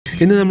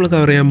ഇന്ന് നമ്മൾ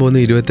കവർ ചെയ്യാൻ പോകുന്ന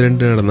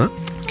 22 നടന്ന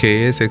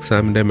KAS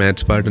എക്സാമിൻ്റെ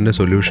മാത്സ് പാർട്ടിൻ്റെ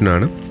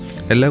സൊല്യൂഷനാണ്.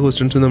 എല്ലാ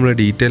ക്വസ്റ്റ്യൻസും നമ്മൾ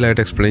ഡീറ്റെയിൽ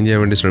ആയിട്ട് എക്സ്പ്ലെയിൻ ചെയ്യാൻ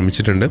വേണ്ടി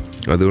ശ്രമിച്ചിട്ടുണ്ട്.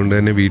 അതുകൊണ്ട്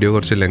തന്നെ വീഡിയോ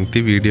കുറച്ച് ലെങ്തി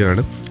വീഡിയോ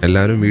ആണ്.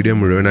 എല്ലാവരും വീഡിയോ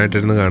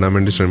മുഴുവനായിട്ടിരുന്ന് കാണാൻ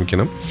വേണ്ടി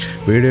ശ്രമിക്കണം.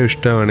 വീഡിയോ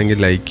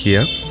ഇഷ്ടമാണെങ്കിൽ ലൈക്ക്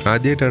ചെയ്യുക.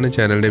 ആദ്യമായിട്ടാണ്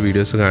ചാനലിൻ്റെ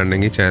വീഡിയോസ്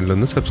കാണണമെങ്കിൽ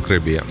ചാനലൊന്ന്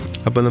സബ്സ്ക്രൈബ് ചെയ്യാം.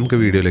 അപ്പോൾ നമുക്ക്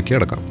വീഡിയോയിലേക്ക്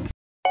കടക്കാം.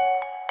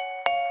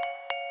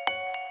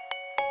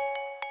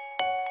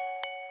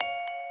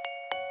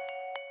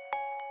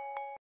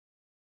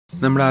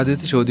 നമ്മുടെ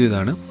ആദ്യത്തെ ചോദ്യം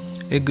ഇതാണ്.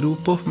 A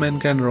group of men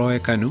can row a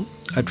canoe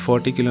at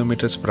 40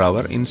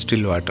 km/h in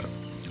still water.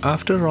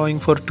 After rowing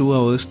for 2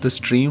 hours, the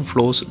stream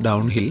flows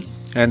downhill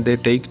and they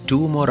take 2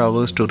 more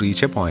hours to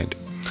reach a point.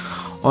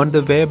 On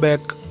the way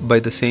back by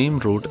the same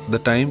route,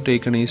 the time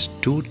taken is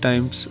 2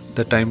 times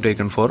the time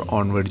taken for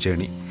onward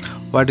journey.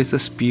 What is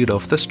the speed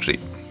of the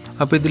stream?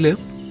 അപ്പോൾ ഇതിൽ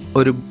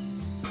ഒരു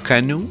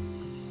കനു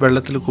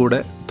വെള്ളത്തിൽ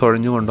കൂടെ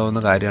തുഴഞ്ഞു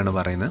കൊണ്ടുപോകുന്ന കാര്യമാണ്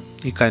പറയുന്നത്.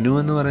 ഈ കനു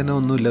എന്ന് പറയുന്നത്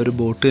ഒന്നുമില്ല, ഒരു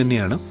ബോട്ട്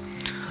തന്നെയാണ്.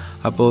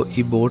 അപ്പോൾ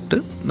ഈ ബോട്ട്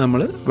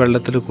നമ്മൾ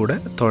വെള്ളത്തിൽ കൂടെ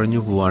തുഴഞ്ഞു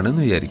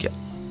പോവുകയാണെന്ന് വിചാരിക്കുക.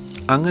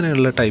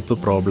 അങ്ങനെയുള്ള ടൈപ്പ്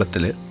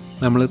പ്രോബ്ലത്തിൽ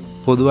നമ്മൾ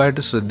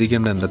പൊതുവായിട്ട്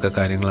ശ്രദ്ധിക്കേണ്ട എന്തൊക്കെ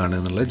കാര്യങ്ങളാണ്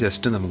എന്നുള്ളത്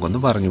ജസ്റ്റ് നമുക്കൊന്ന്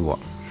പറഞ്ഞു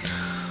പോവാം.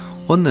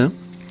 ഒന്ന്,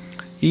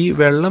 ഈ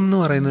വെള്ളം എന്ന്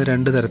പറയുന്നത്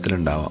 2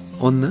 തരത്തിലുണ്ടാവാം.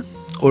 ഒന്ന്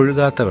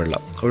ഒഴുകാത്ത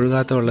വെള്ളം.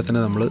 ഒഴുകാത്ത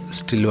വെള്ളത്തിന് നമ്മൾ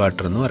സ്റ്റിൽ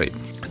വാട്ടർ എന്ന് പറയും.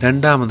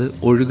 രണ്ടാമത്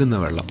ഒഴുകുന്ന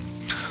വെള്ളം.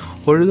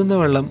 ഒഴുകുന്ന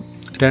വെള്ളം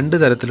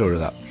 2 തരത്തിൽ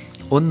ഒഴുകാം.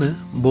 ഒന്ന്,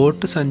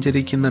 ബോട്ട്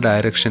സഞ്ചരിക്കുന്ന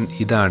ഡയറക്ഷൻ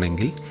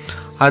ഇതാണെങ്കിൽ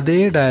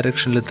അതേ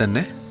ഡയറക്ഷനിൽ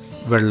തന്നെ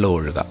വെള്ളം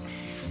ഒഴുകാം.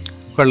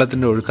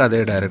 വെള്ളത്തിൻ്റെ ഒഴുക്ക് അതേ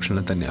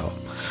ഡയറക്ഷനിൽ തന്നെ ആവാം.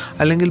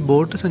 അല്ലെങ്കിൽ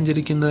ബോട്ട്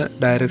സഞ്ചരിക്കുന്ന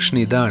ഡയറക്ഷൻ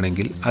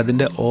ഇതാണെങ്കിൽ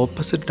അതിൻ്റെ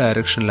ഓപ്പോസിറ്റ്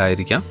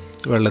ഡയറക്ഷനിലായിരിക്കാം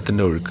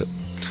വെള്ളത്തിൻ്റെ ഒഴുക്ക്.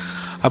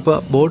 അപ്പോൾ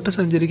ബോട്ട്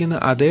സഞ്ചരിക്കുന്ന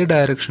അതേ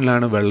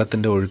ഡയറക്ഷനിലാണ്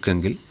വെള്ളത്തിൻ്റെ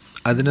ഒഴുക്കെങ്കിൽ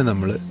അതിനെ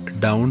നമ്മൾ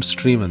ഡൗൺ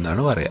സ്ട്രീം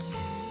എന്നാണ് പറയുക.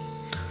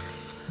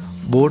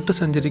 ബോട്ട്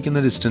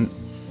സഞ്ചരിക്കുന്ന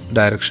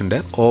ഡയറക്ഷൻ്റെ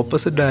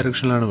ഓപ്പോസിറ്റ്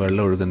ഡയറക്ഷനിലാണ്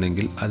വെള്ളം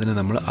ഒഴുകുന്നതെങ്കിൽ അതിനെ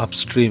നമ്മൾ അപ്പ്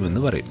സ്ട്രീം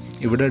എന്ന് പറയും.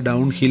 ഇവിടെ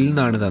ഡൗൺ ഹിൽ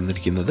എന്നാണ്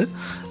തന്നിരിക്കുന്നത്,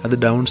 അത്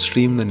ഡൗൺ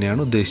സ്ട്രീം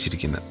തന്നെയാണ്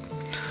ഉദ്ദേശിച്ചിരിക്കുന്നത്.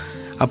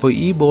 അപ്പോൾ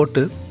ഈ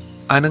ബോട്ട്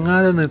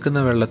അനങ്ങാതെ നിൽക്കുന്ന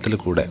വെള്ളത്തിൽ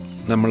കൂടെ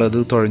നമ്മളത്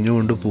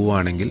തുഴഞ്ഞുകൊണ്ട്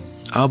പോവുകയാണെങ്കിൽ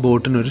ആ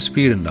ബോട്ടിനൊരു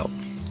സ്പീഡ് ഉണ്ടാവും.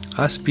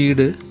 ആ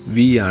സ്പീഡ്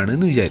V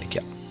ആണെന്ന്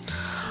വിചാരിക്കാം.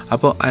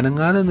 അപ്പോൾ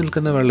അനങ്ങാതെ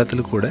നിൽക്കുന്ന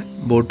വെള്ളത്തിൽ കൂടെ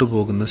ബോട്ട്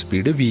പോകുന്ന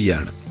സ്പീഡ് V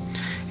ആണ്.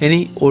 ഇനി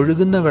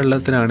ഒഴുകുന്ന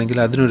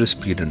വെള്ളത്തിനാണെങ്കിൽ അതിനൊരു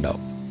സ്പീഡ്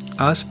ഉണ്ടാവും.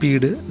 ആ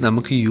സ്പീഡ്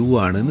നമുക്ക് U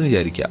ആണെന്ന്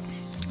വിചാരിക്കാം.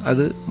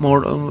 അത്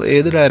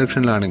ഏത്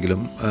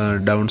ഡയറക്ഷനിലാണെങ്കിലും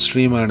ഡൗൺ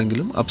സ്ട്രീം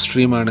ആണെങ്കിലും അപ്പ്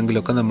സ്ട്രീം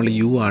ആണെങ്കിലും ഒക്കെ നമ്മൾ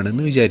U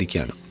ആണെന്ന്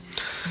വിചാരിക്കുകയാണ്.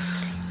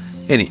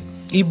 ഇനി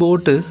ഈ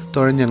ബോട്ട്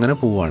തുഴഞ്ഞങ്ങനെ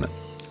പോവുകയാണ്.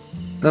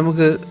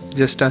 നമുക്ക്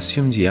ജസ്റ്റ്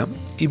അസ്യൂം ചെയ്യാം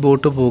ഈ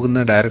ബോട്ട്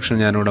പോകുന്ന ഡയറക്ഷൻ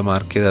ഞാനിവിടെ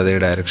മാർക്ക് ചെയ്ത് അതേ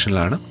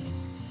ഡയറക്ഷനിലാണ്.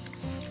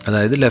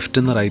 അതായത്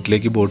ലെഫ്റ്റ് നിന്ന്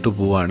റൈറ്റിലേക്ക് ബോട്ട്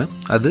പോവുകയാണ്.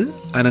 അത്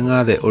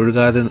അനങ്ങാതെ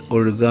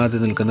ഒഴുകാതെ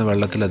നിൽക്കുന്ന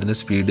വെള്ളത്തിൽ അതിൻ്റെ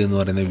സ്പീഡ് എന്ന്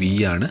പറയുന്നത് V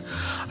ആണ്.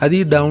 അത്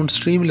ഈ ഡൗൺ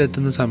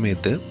സ്ട്രീമിലെത്തുന്ന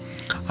സമയത്ത്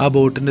ആ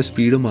ബോട്ടിൻ്റെ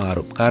സ്പീഡ്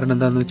മാറും. കാരണം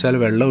എന്താണെന്ന് വെച്ചാൽ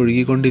വെള്ളം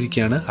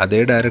ഒഴുകിക്കൊണ്ടിരിക്കുകയാണ്, അതേ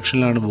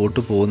ഡയറക്ഷനിലാണ്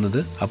ബോട്ട് പോകുന്നത്.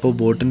 അപ്പോൾ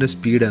ബോട്ടിൻ്റെ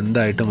സ്പീഡ്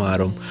എന്തായിട്ട്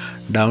മാറും?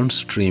 ഡൗൺ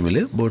സ്ട്രീമിൽ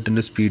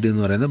ബോട്ടിൻ്റെ സ്പീഡ്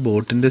എന്ന് പറയുന്നത്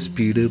ബോട്ടിൻ്റെ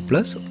സ്പീഡ്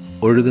പ്ലസ്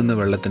ഒഴുകുന്ന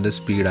വെള്ളത്തിൻ്റെ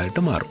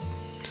സ്പീഡായിട്ട് മാറും.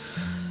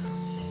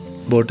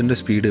 ബോട്ടിൻ്റെ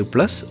സ്പീഡ്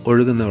പ്ലസ്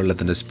ഒഴുകുന്ന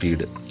വെള്ളത്തിൻ്റെ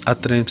സ്പീഡ്,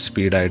 അത്രയും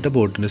സ്പീഡായിട്ട്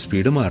ബോട്ടിൻ്റെ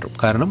സ്പീഡ് മാറും.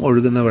 കാരണം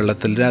ഒഴുകുന്ന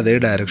വെള്ളത്തിൻ്റെ അതേ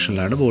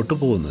ഡയറക്ഷനിലാണ് ബോട്ട്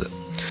പോകുന്നത്.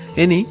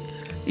 ഇനി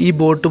ഈ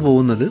ബോട്ട്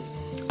പോകുന്നത്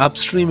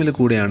അപ്പ് സ്ട്രീമിൽ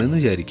കൂടെയാണെന്ന്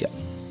വിചാരിക്കാം.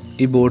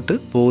 ഈ ബോട്ട്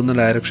പോകുന്ന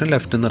ഡയറക്ഷൻ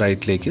ലെഫ്റ്റിൽ നിന്ന്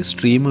റൈറ്റിലേക്ക്,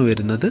 സ്ട്രീം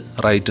വരുന്നത്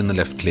റൈറ്റിൽ നിന്ന്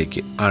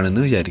ലെഫ്റ്റിലേക്ക്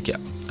ആണെന്ന് വിചാരിക്കാം.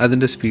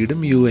 അതിൻ്റെ സ്പീഡും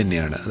U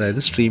തന്നെയാണ്.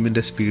 അതായത്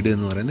സ്ട്രീമിൻ്റെ സ്പീഡ്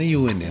എന്ന് പറയുന്നത്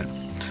U തന്നെയാണ്.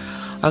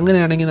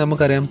 അങ്ങനെയാണെങ്കിൽ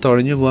നമുക്കറിയാം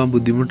തുഴഞ്ഞു പോകാൻ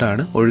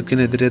ബുദ്ധിമുട്ടാണ്,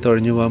 ഒഴുക്കിനെതിരെ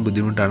തുഴഞ്ഞു പോകാൻ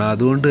ബുദ്ധിമുട്ടാണ്.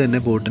 അതുകൊണ്ട് തന്നെ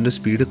ബോട്ടിൻ്റെ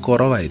സ്പീഡ്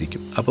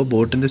കുറവായിരിക്കും. അപ്പോൾ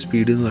ബോട്ടിൻ്റെ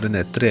സ്പീഡ് എന്ന്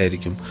പറയുന്നത്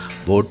എത്രയായിരിക്കും?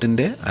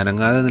 ബോട്ടിൻ്റെ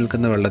അനങ്ങാതെ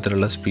നിൽക്കുന്ന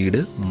വെള്ളത്തിലുള്ള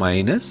സ്പീഡ്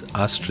മൈനസ്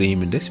ആ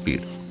സ്ട്രീമിൻ്റെ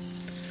സ്പീഡ്.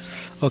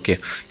 ഓക്കെ,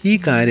 ഈ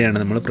കാര്യമാണ്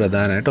നമ്മൾ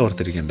പ്രധാനമായിട്ട്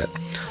ഓർത്തിരിക്കേണ്ടത്.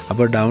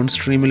 അപ്പോൾ ഡൗൺ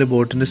സ്ട്രീമിൽ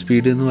ബോട്ടിൻ്റെ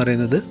സ്പീഡ് എന്ന്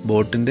പറയുന്നത്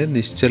ബോട്ടിൻ്റെ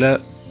നിശ്ചല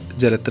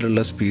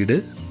ജലത്തിലുള്ള സ്പീഡ്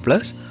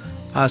പ്ലസ്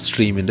ആ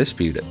സ്ട്രീമിൻ്റെ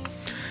സ്പീഡ്.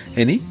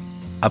 ഇനി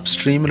അപ്പ്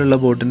സ്ട്രീമിലുള്ള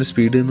ബോട്ടിൻ്റെ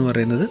സ്പീഡ് എന്ന്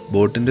പറയുന്നത്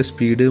ബോട്ടിൻ്റെ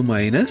സ്പീഡ്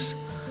മൈനസ്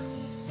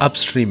അപ്പ്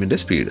സ്ട്രീമിൻ്റെ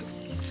സ്പീഡ്.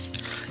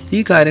 ഈ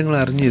കാര്യങ്ങൾ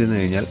അറിഞ്ഞിരുന്നു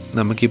കഴിഞ്ഞാൽ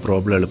നമുക്ക് ഈ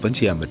പ്രോബ്ലം എളുപ്പം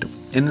ചെയ്യാൻ പറ്റും.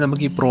 ഇനി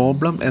നമുക്ക് ഈ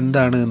പ്രോബ്ലം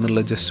എന്താണ്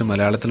എന്നുള്ളത് ജസ്റ്റ്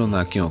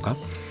മലയാളത്തിലൊന്നാക്കി നോക്കാം.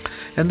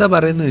 എന്താ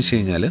പറയുന്നത് വെച്ച്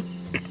കഴിഞ്ഞാൽ,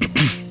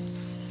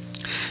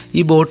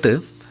 ഈ ബോട്ട്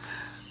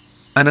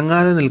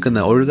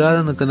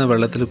ഒഴുകാതെ നിൽക്കുന്ന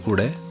വെള്ളത്തിൽ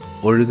കൂടെ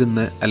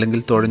ഒഴുകുന്ന അല്ലെങ്കിൽ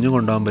തുഴഞ്ഞു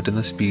കൊണ്ടുപോകാൻ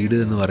പറ്റുന്ന സ്പീഡ്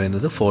എന്ന്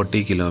പറയുന്നത് 40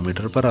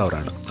 km/h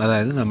ആണ്.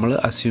 അതായത് നമ്മൾ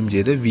അസ്യൂം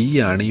ചെയ്ത് V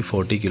ആണ് ഈ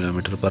 40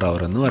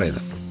 km/h എന്ന്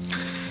പറയുന്നത്.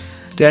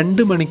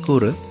 2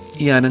 മണിക്കൂർ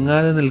ഈ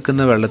അനങ്ങാതെ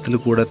നിൽക്കുന്ന വെള്ളത്തിൽ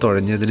കൂടെ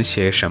തുഴഞ്ഞതിന്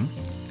ശേഷം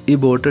ഈ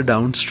ബോട്ട്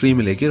ഡൗൺ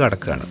സ്ട്രീമിലേക്ക്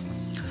കടക്കുകയാണ്.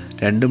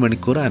 2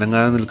 മണിക്കൂർ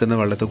അനങ്ങാതെ നിൽക്കുന്ന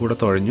വെള്ളത്തിൽ കൂടെ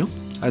തുഴഞ്ഞു,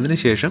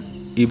 അതിനുശേഷം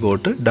ഈ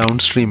ബോട്ട് ഡൗൺ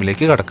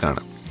സ്ട്രീമിലേക്ക്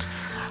കടക്കുകയാണ്.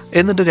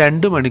 എന്നിട്ട്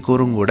 2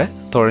 മണിക്കൂറും കൂടെ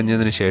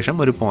തുഴഞ്ഞതിന് ശേഷം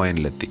ഒരു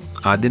പോയിന്റിലെത്തി.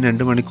 ആദ്യം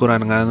 2 മണിക്കൂർ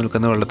അനങ്ങാതെ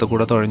നിൽക്കുന്ന വെള്ളത്തിൽ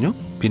കൂടെ തുഴഞ്ഞു,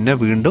 പിന്നെ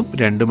വീണ്ടും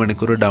 2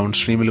 മണിക്കൂർ ഡൗൺ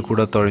സ്ട്രീമിൽ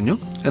കൂടെ തുഴഞ്ഞു,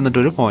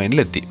 എന്നിട്ടൊരു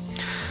പോയിന്റിലെത്തി.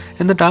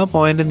 എന്നിട്ട് ആ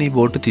പോയിന്റിൽ നിന്ന് ഈ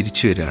ബോട്ട്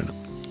തിരിച്ചു വരികയാണ്.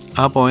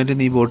 ആ പോയിന്റിൽ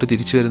നിന്ന് ഈ ബോട്ട്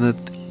തിരിച്ചു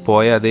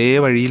പോയ അതേ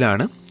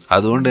വഴിയിലാണ്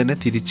അതുകൊണ്ട് തന്നെ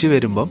തിരിച്ചു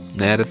വരുമ്പം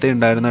നേരത്തെ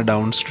ഉണ്ടായിരുന്ന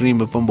ഡൗൺ സ്ട്രീം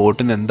ഇപ്പം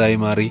ബോട്ടിന് എന്തായി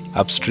മാറി,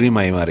 അപ്പ്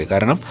സ്ട്രീമായി മാറി.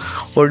 കാരണം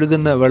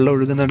വെള്ളം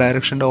ഒഴുകുന്ന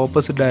ഡയറക്ഷൻ്റെ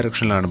ഓപ്പോസിറ്റ്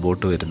ഡയറക്ഷനിലാണ്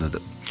ബോട്ട് വരുന്നത്.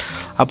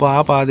 അപ്പോൾ ആ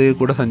പാതയിൽ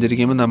കൂടെ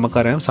സഞ്ചരിക്കുമ്പോൾ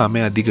നമുക്കറിയാം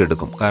സമയം അധികം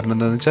എടുക്കും. കാരണം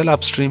എന്താണെന്ന് വെച്ചാൽ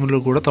അപ്പ് സ്ട്രീമിൽ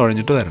കൂടെ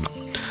തുഴഞ്ഞിട്ട് വരണം.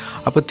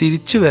 അപ്പോൾ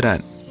തിരിച്ചു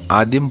വരാൻ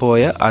ആദ്യം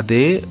പോയ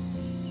അതേ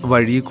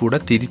വഴി കൂടെ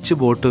തിരിച്ച്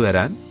ബോട്ട്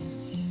വരാൻ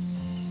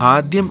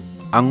ആദ്യം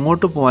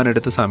അങ്ങോട്ട്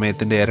പോകാനെടുത്ത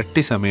സമയത്തിൻ്റെ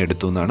ഇരട്ടി സമയം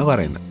എടുത്തു എന്നാണ്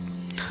പറയുന്നത്.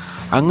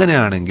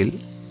 അങ്ങനെയാണെങ്കിൽ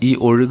ഈ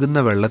ഒഴുകുന്ന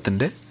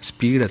വെള്ളത്തിൻ്റെ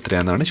സ്പീഡ്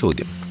എത്രയാണെന്നാണ്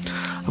ചോദ്യം.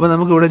 അപ്പോൾ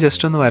നമുക്കിവിടെ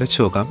ജസ്റ്റ് ഒന്ന് വരച്ച്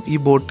നോക്കാം. ഈ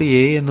ബോട്ട്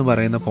എ എന്ന്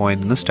പറയുന്ന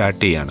പോയിന്റിൽ നിന്ന്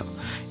സ്റ്റാർട്ട് ചെയ്യാണ്.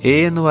 എ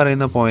എന്ന്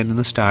പറയുന്ന പോയിന്റിൽ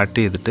നിന്ന് സ്റ്റാർട്ട്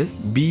ചെയ്തിട്ട്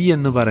ബി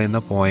എന്ന്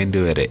പറയുന്ന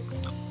പോയിന്റ് വരെ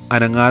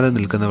അനങ്ങാതെ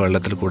നിൽക്കുന്ന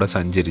വെള്ളത്തിൽ കൂടെ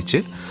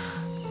സഞ്ചരിച്ച്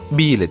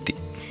ബിയിലെത്തി.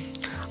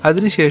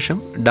 അതിനുശേഷം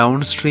ഡൗൺ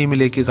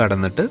സ്ട്രീമിലേക്ക്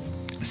കടന്നിട്ട്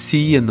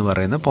സി എന്ന്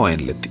പറയുന്ന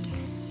പോയിന്റിലെത്തി.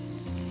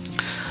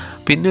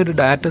 പിന്നെ ഒരു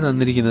ഡാറ്റ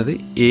തന്നിരിക്കുന്നത്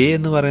എ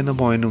എന്ന് പറയുന്ന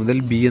പോയിന്റ് മുതൽ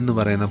ബി എന്ന്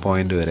പറയുന്ന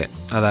പോയിന്റ് വരെ,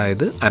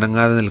 അതായത്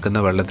അനങ്ങാതെ നിൽക്കുന്ന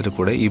വെള്ളത്തിൽ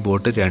കൂടെ ഈ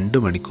ബോട്ട്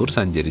 2 മണിക്കൂർ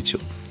സഞ്ചരിച്ചു.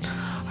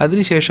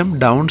 അതിനുശേഷം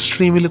ഡൗൺ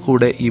സ്ട്രീമിൽ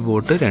കൂടെ ഈ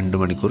ബോട്ട്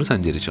 2 മണിക്കൂർ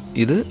സഞ്ചരിച്ചു.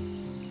 ഇത്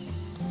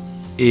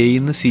എയിൽ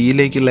നിന്ന്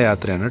സിയിലേക്കുള്ള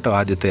യാത്രയാണ് കേട്ടോ,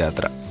 ആദ്യത്തെ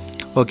യാത്ര.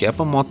 ഓക്കെ,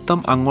 അപ്പം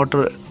മൊത്തം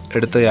അങ്ങോട്ട്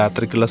എടുത്ത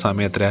യാത്രയ്ക്കുള്ള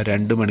സമയം എത്രയാണ്?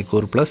 2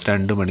 മണിക്കൂർ പ്ലസ്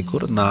 2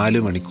 മണിക്കൂർ,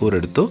 4 മണിക്കൂർ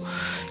എടുത്തു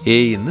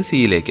എയിൽ നിന്ന്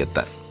സിയിലേക്ക്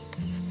എത്താൻ.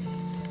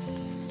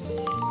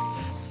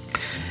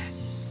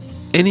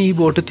 ഇനി ഈ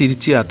ബോട്ട്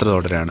തിരിച്ച് യാത്ര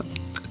തുടരാണ്.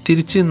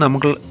 തിരിച്ച്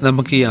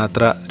നമുക്ക് ഈ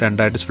യാത്ര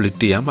രണ്ടായിട്ട്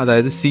സ്പ്ലിറ്റ് ചെയ്യാം.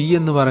 അതായത് സി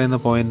എന്ന് പറയുന്ന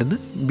പോയിന്റിൽ നിന്ന്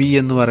ബി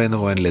എന്ന് പറയുന്ന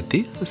പോയിന്റിലെത്തി.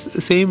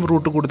 സെയിം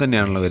റൂട്ട് കൂടി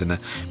തന്നെയാണല്ലോ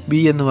വരുന്നത്. ബി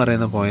എന്ന്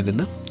പറയുന്ന പോയിന്റിൽ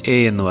നിന്ന് എ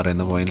എന്ന്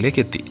പറയുന്ന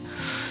പോയിന്റിലേക്ക് എത്തി.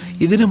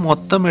 ഇതിന്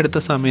മൊത്തം എടുത്ത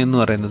സമയം എന്ന്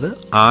പറയുന്നത്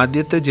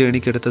ആദ്യത്തെ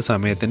ജേണിക്ക് എടുത്ത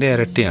സമയത്തിൻ്റെ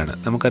ഇരട്ടിയാണ്.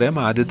 നമുക്കറിയാം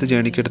ആദ്യത്തെ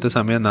ജേണിക്ക് എടുത്ത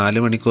സമയം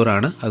 4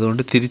 മണിക്കൂറാണ്.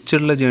 അതുകൊണ്ട്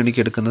തിരിച്ചുള്ള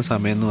ജേണിക്ക് എടുക്കുന്ന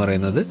സമയം എന്ന്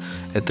പറയുന്നത്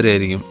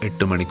എത്രയായിരിക്കും?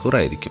 8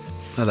 മണിക്കൂറായിരിക്കും.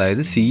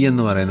 അതായത് സി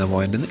എന്ന് പറയുന്ന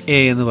പോയിന്റിൽ നിന്ന് എ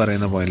എന്ന്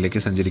പറയുന്ന പോയിന്റിലേക്ക്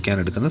സഞ്ചരിക്കാൻ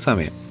എടുക്കുന്ന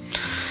സമയം.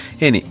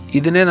 ഇനി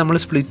ഇതിനെ നമ്മൾ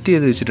സ്പ്ലിറ്റ്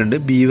ചെയ്ത് വെച്ചിട്ടുണ്ട്.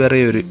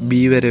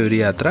 ബി വരെ ഒരു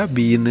യാത്ര,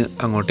 ബിയിൽ നിന്ന്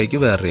അങ്ങോട്ടേക്ക്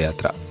വേറൊരു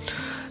യാത്ര.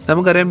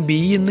 നമുക്കറിയാം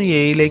ബിയിൽ നിന്ന്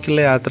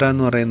എയിലേക്കുള്ള യാത്ര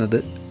എന്ന് പറയുന്നത്,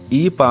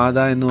 ഈ പാത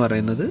എന്ന്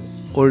പറയുന്നത്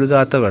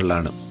ഒഴുകാത്ത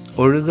വെള്ളമാണ്.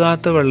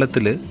 ഒഴുകാത്ത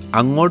വെള്ളത്തിൽ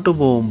അങ്ങോട്ട്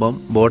പോകുമ്പം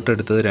ബോട്ട്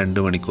എടുത്തത്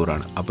 2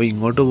 മണിക്കൂറാണ്. അപ്പോൾ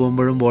ഇങ്ങോട്ട്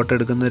പോകുമ്പോഴും ബോട്ട്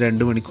എടുക്കുന്നത്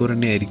 2 മണിക്കൂർ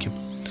തന്നെയായിരിക്കും.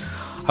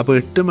 അപ്പോൾ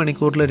 8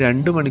 മണിക്കൂറിൽ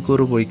 2 മണിക്കൂർ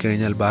പോയി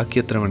കഴിഞ്ഞാൽ ബാക്കി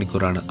എത്ര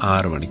മണിക്കൂറാണ്?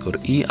 6 മണിക്കൂർ.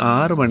 ഈ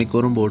 6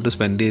 മണിക്കൂറും ബോട്ട്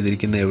സ്പെൻഡ്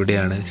ചെയ്തിരിക്കുന്നത്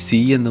എവിടെയാണ്? സി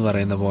എന്ന്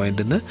പറയുന്ന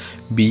പോയിന്റിൽ നിന്ന്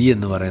ബി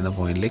എന്ന് പറയുന്ന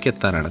പോയിന്റിലേക്ക്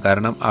എത്താനാണ്.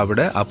 കാരണം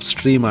അവിടെ അപ്പ്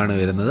സ്ട്രീമാണ്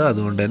വരുന്നത്.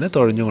 അതുകൊണ്ട് തന്നെ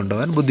തുഴഞ്ഞു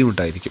കൊണ്ടുപോകാൻ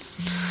ബുദ്ധിമുട്ടായിരിക്കും.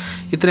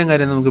 ഇത്രയും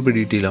കാര്യം നമുക്ക്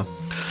പിടിയിട്ടില്ലോ.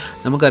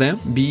 നമുക്കറിയാം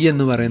ബി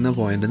എന്ന് പറയുന്ന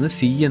പോയിന്റിൽ നിന്ന്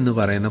സി എന്ന്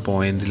പറയുന്ന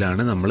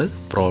പോയിന്റിലാണ് നമ്മൾ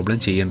പ്രോബ്ലം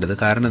ചെയ്യേണ്ടത്.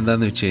 കാരണം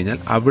എന്താണെന്ന് വെച്ച് കഴിഞ്ഞാൽ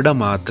അവിടെ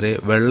മാത്രമേ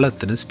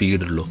വെള്ളത്തിന്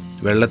സ്പീഡുള്ളൂ.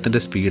 വെള്ളത്തിൻ്റെ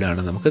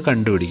സ്പീഡാണ് നമുക്ക്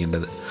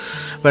കണ്ടുപിടിക്കേണ്ടത്.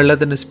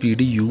 വെള്ളത്തിൻ്റെ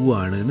സ്പീഡ് യു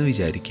ആണ് എന്ന്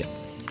വിചാരിക്കാം.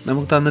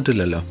 നമുക്ക്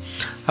തന്നിട്ടില്ലല്ലോ.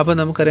 അപ്പോൾ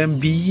നമുക്കറിയാം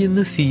ബിയിൽ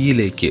നിന്ന്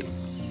സിയിലേക്ക്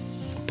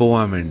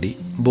പോകാൻ വേണ്ടി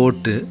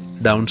ബോട്ട്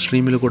ഡൗൺ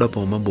സ്ട്രീമിൽ കൂടെ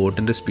പോകുമ്പോൾ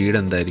ബോട്ടിൻ്റെ സ്പീഡ്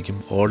എന്തായിരിക്കും?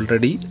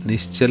 ഓൾറെഡി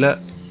നിശ്ചല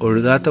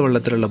ഒഴുകാത്ത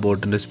വെള്ളത്തിലുള്ള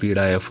ബോട്ടിൻ്റെ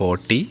സ്പീഡായ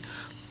 40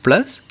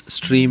 പ്ലസ്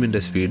സ്ട്രീമിൻ്റെ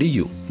സ്പീഡ്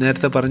യു,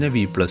 നേരത്തെ പറഞ്ഞ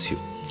വി പ്ലസ് യു.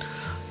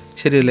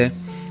 ശരിയല്ലേ?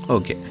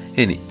 ഓക്കെ.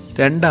 ഇനി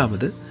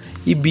രണ്ടാമത്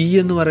ഈ ബി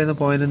എന്ന് പറയുന്ന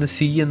പോയിന്റിൽ നിന്ന്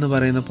സി എന്ന്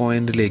പറയുന്ന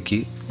പോയിന്റിലേക്ക്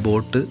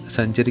ബോട്ട്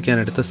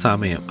സഞ്ചരിക്കാനെടുത്ത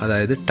സമയം,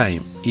 അതായത്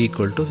ടൈം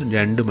ഈക്വൽ ടു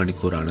 2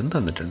 മണിക്കൂറാണെന്ന്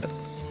തന്നിട്ടുണ്ട്.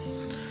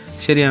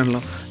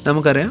 ശരിയാണല്ലോ?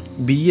 നമുക്കറിയാം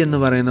ബി എന്ന്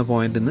പറയുന്ന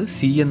പോയിന്റിൽ നിന്ന്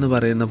സി എന്ന്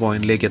പറയുന്ന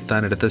പോയിന്റിലേക്ക്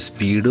എത്താനെടുത്ത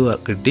സ്പീഡ്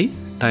കിട്ടി,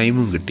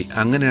 ടൈമും കിട്ടി.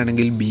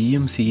 അങ്ങനെയാണെങ്കിൽ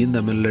ബിയും സിയും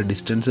തമ്മിലുള്ള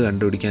ഡിസ്റ്റൻസ്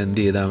കണ്ടുപിടിക്കാൻ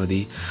എന്ത് ചെയ്താൽ മതി?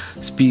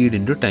 സ്പീഡ്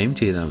ഇൻറ്റു ടൈം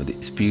ചെയ്താൽ മതി.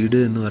 സ്പീഡ്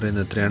എന്ന്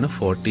പറയുന്നത് എത്രയാണ്?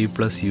 40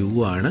 പ്ലസ് യു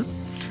ആണ്.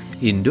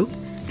 ഇൻറ്റു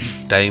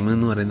ടൈം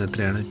എന്ന് പറയുന്നത്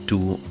എത്രയാണ്?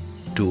 2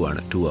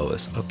 ആണ്, 2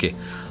 hours. ഓക്കെ.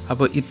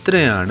 അപ്പോൾ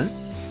ഇത്രയാണ്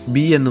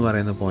ബി എന്ന്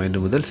പറയുന്ന പോയിന്റ്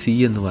മുതൽ സി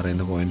എന്ന്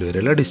പറയുന്ന പോയിന്റ്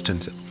വരെയുള്ള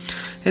ഡിസ്റ്റൻസ്.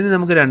 ഇനി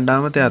നമുക്ക്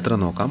രണ്ടാമത്തെ യാത്ര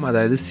നോക്കാം.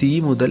 അതായത് സി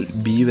മുതൽ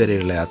ബി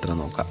വരെയുള്ള യാത്ര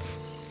നോക്കാം.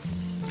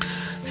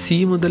 സി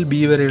മുതൽ ബി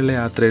വരെയുള്ള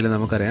യാത്രയിൽ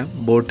നമുക്കറിയാം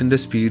ബോട്ടിൻ്റെ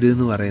സ്പീഡ്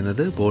എന്ന്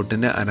പറയുന്നത്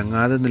ബോട്ടിൻ്റെ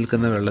അനങ്ങാതെ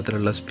നിൽക്കുന്ന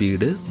വെള്ളത്തിലുള്ള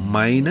സ്പീഡ്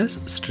മൈനസ്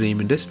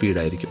സ്ട്രീമിൻ്റെ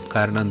സ്പീഡായിരിക്കും.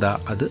 കാരണം എന്താ?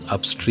 അത്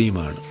അപ്പ്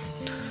സ്ട്രീമാണ്.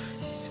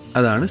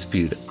 അതാണ്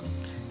സ്പീഡ്.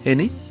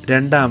 ഇനി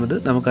രണ്ടാമത്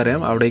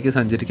നമുക്കറിയാം അവിടേക്ക്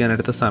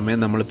സഞ്ചരിക്കാനെടുത്ത സമയം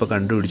നമ്മളിപ്പോൾ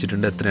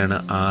കണ്ടുപിടിച്ചിട്ടുണ്ട്. എത്രയാണ്?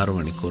 6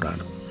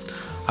 മണിക്കൂറാണ്.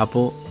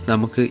 അപ്പോൾ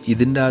നമുക്ക്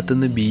ഇതിൻ്റെ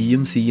അകത്തുനിന്ന്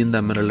ബിയും സിയും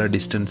തമ്മിലുള്ള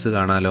ഡിസ്റ്റൻസ്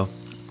കാണാമല്ലോ.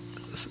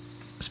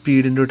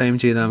 സ്പീഡ് ഇൻറ്റു ടൈം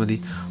ചെയ്താൽ മതി.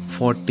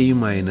 40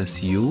 മൈനസ്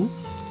യു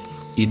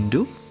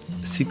ഇൻറ്റു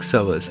 6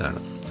 hours ആണ്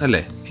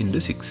അല്ലേ? ഇൻറ്റു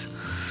 6.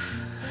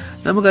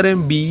 നമുക്കറിയാം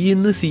ബിയിൽ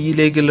നിന്ന്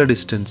സിയിലേക്കുള്ള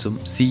ഡിസ്റ്റൻസും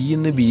സിയിൽ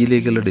നിന്ന്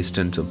ബിയിലേക്കുള്ള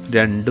ഡിസ്റ്റൻസും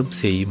രണ്ടും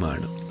സെയിം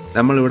ആണ്.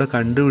 നമ്മളിവിടെ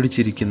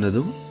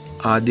കണ്ടുപിടിച്ചിരിക്കുന്നതും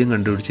ആദ്യം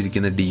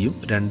കണ്ടുപിടിച്ചിരിക്കുന്ന ഡിയും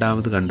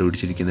രണ്ടാമത്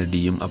കണ്ടുപിടിച്ചിരിക്കുന്ന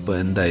ഡിയും അപ്പോൾ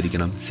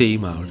എന്തായിരിക്കണം?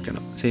 സെയിം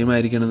ആയിരിക്കണം. സെയിം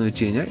ആയിരിക്കണം എന്ന്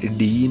വെച്ച് കഴിഞ്ഞാൽ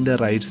ഡീൻ്റെ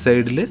റൈറ്റ്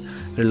സൈഡിൽ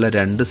ഉള്ള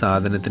 2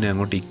 സാധനത്തിനെ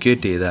അങ്ങോട്ട്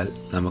ഇക്വേറ്റ് ചെയ്താൽ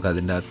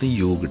നമുക്കതിൻ്റെ അകത്ത്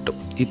യു കിട്ടും.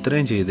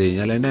 ഇത്രയും ചെയ്ത്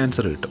കഴിഞ്ഞാൽ അതിൻ്റെ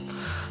ആൻസർ കിട്ടും.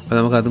 അപ്പോൾ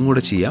നമുക്കതും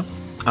കൂടെ ചെയ്യാം.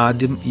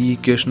 ആദ്യം ഈ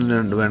ഇക്വേഷന്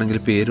വേണമെങ്കിൽ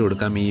പേര്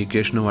കൊടുക്കാം. ഈ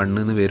ഇക്വേഷന് 1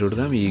 എന്ന് പേര്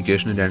കൊടുക്കാം, ഈ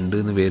ഇക്വേഷന് 2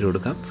 എന്ന് പേര്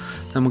കൊടുക്കാം.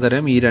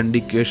 നമുക്കറിയാം ഈ 2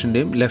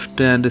 ഇക്വേഷൻ്റെയും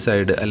ലെഫ്റ്റ് ഹാൻഡ്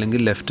സൈഡ്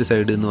അല്ലെങ്കിൽ ലെഫ്റ്റ്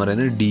സൈഡ് എന്ന്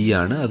പറയുന്നത് ഡി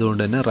ആണ്.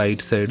 അതുകൊണ്ട് തന്നെ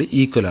റൈറ്റ് സൈഡ്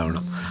ഈക്വൽ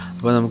ആവണം.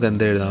 അപ്പോൾ നമുക്ക്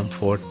എന്താ എഴുതാം?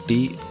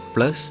 40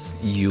 plus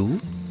U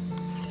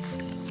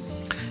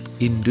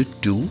into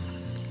 2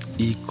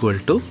 equal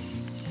to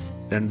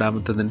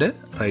രണ്ടാമത്തതിൻ്റെ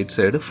right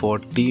side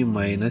 40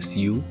 minus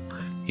U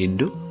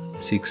into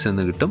 6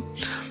 എന്ന് കിട്ടും.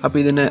 അപ്പോൾ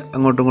ഇതിനെ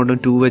അങ്ങോട്ടും ഇങ്ങോട്ടും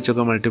 2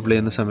 വെച്ചൊക്കെ മൾട്ടിപ്ലൈ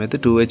ചെയ്യുന്ന സമയത്ത്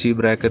 2 വെച്ച് ഈ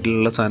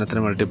ബ്രാക്കറ്റിലുള്ള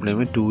സാധനത്തിന് മൾട്ടിപ്ലൈ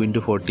ചെയ്യുമ്പോൾ 2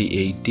 ഇൻറ്റു 40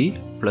 80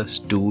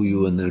 പ്ലസ് 2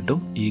 യു എന്ന് കിട്ടും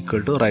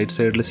ഈക്വൽ ടു റൈറ്റ്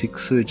സൈഡിൽ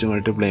 6 വെച്ച്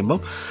മൾട്ടിപ്ലൈ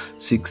ചെയ്യുമ്പം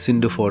 6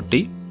 ഇൻറ്റു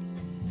 40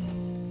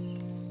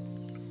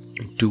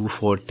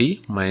 240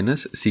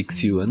 മൈനസ് 6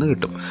 യു എന്ന്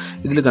കിട്ടും.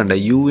 ഇതിൽ കണ്ട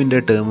യുവിൻ്റെ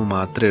ടേം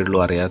മാത്രമേ ഉള്ളൂ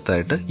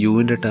അറിയാത്തതായിട്ട്.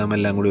 യുവിൻ്റെ ടേം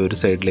എല്ലാം കൂടി ഒരു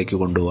സൈഡിലേക്ക്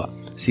കൊണ്ടുപോവുക.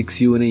 6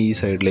 യുവിനെ ഈ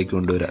സൈഡിലേക്ക്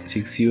കൊണ്ടുവരിക.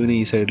 6 യുവിനെ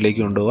ഈ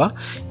സൈഡിലേക്ക് കൊണ്ടുപോവുക.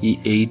 ഈ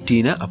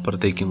 80നെ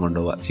അപ്പുറത്തേക്കും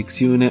കൊണ്ടുപോവുക. 6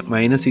 യുവിനെ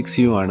മൈനസ് 6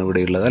 യു ആണ്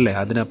ഇവിടെ ഉള്ളത് അല്ലേ.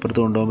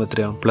 അതിനപ്പുറത്ത് കൊണ്ടുപോകുമ്പോൾ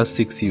എത്രയാവും? പ്ലസ്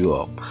 6 യു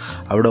ആവും.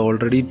 അവിടെ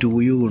ഓൾറെഡി 2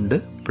 യു ഉണ്ട്.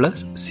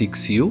 Plus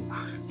 6 U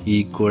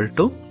equal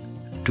to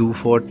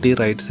 240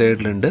 right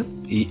സൈഡിലുണ്ട്.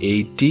 ഈ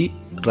 80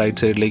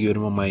 റൈറ്റ് സൈഡിലേക്ക്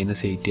വരുമ്പോൾ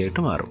മൈനസ് 80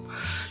 ആയിട്ട് മാറും.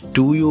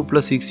 2 യു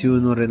പ്ലസ് 6 യു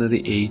എന്ന് പറയുന്നത്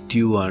 8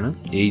 യു ആണ്.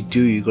 8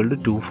 യു ഈക്വൽ ടു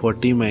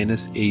 240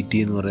 മൈനസ് 80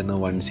 എന്ന് പറയുന്നത്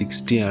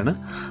 160 ആണ്.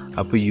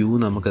 അപ്പോൾ യു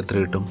നമുക്ക് എത്ര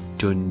കിട്ടും?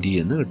 20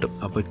 എന്ന് കിട്ടും.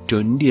 അപ്പോൾ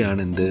 20 ആണ്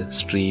എന്ത്?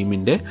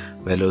 സ്ട്രീമിൻ്റെ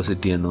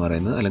വെലോസിറ്റി എന്ന്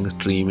പറയുന്നത്, അല്ലെങ്കിൽ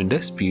സ്ട്രീമിൻ്റെ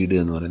സ്പീഡ്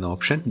എന്ന് പറയുന്നത്.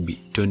 Option B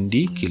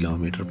 20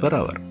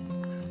 km/h.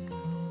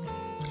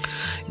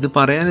 ഇത്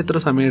പറയാൻ ഇത്ര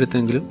സമയം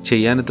എടുത്തെങ്കിലും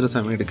ചെയ്യാൻ ഇത്ര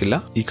സമയം എടുക്കില്ല.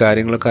 ഈ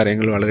കാര്യങ്ങളൊക്കെ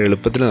അറിയെങ്കിൽ വളരെ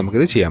എളുപ്പത്തിൽ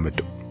നമുക്കിത് ചെയ്യാൻ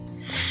പറ്റും.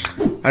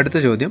 അടുത്ത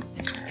ചോദ്യം,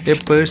 A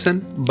person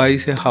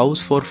bias A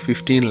house four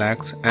 15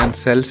 lakhs and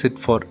sells it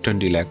for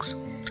 20 lakhs.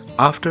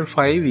 After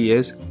 5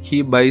 years, he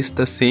buys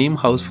the same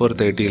house for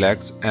 30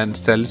 lakhs and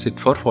sells it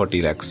for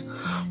 40 lakhs.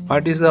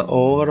 What is the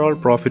overall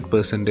profit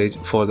percentage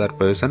for that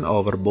person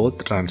over both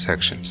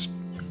transactions?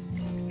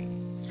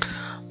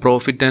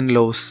 Profit and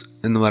loss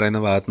എന്ന് പറയുന്ന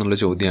ഭാഗത്തു നിന്നുള്ള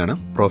ചോദ്യമാണ്.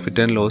 Profit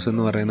and loss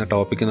എന്ന് പറയുന്ന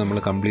topic നമ്മൾ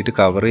complete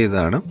cover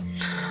ചെയ്തതാണ്.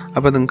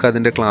 അപ്പോൾ നിങ്ങൾക്ക്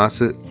അതിൻ്റെ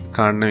ക്ലാസ്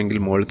കാണണമെങ്കിൽ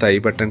മുകളിലത്തെ ഐ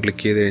ബട്ടൺ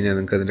ക്ലിക്ക് ചെയ്ത് കഴിഞ്ഞാൽ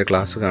നിങ്ങൾക്ക് അതിൻ്റെ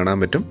ക്ലാസ് കാണാൻ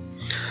പറ്റും.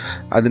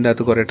 അതിൻ്റെ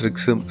അകത്ത് കുറേ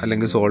ട്രിക്സും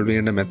അല്ലെങ്കിൽ സോൾവ്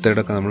ചെയ്യേണ്ട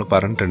മെത്തേഡൊക്കെ നമ്മൾ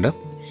പറഞ്ഞിട്ടുണ്ട്.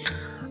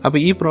 അപ്പോൾ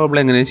ഈ പ്രോബ്ലം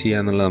എങ്ങനെ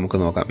ചെയ്യാമെന്നുള്ളത് നമുക്ക്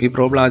നോക്കാം. ഈ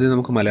പ്രോബ്ലം ആദ്യം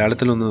നമുക്ക്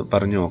മലയാളത്തിലൊന്ന്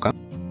പറഞ്ഞു നോക്കാം.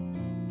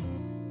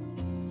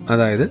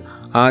 അതായത്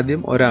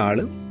ആദ്യം ഒരാൾ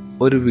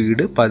ഒരു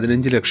വീട്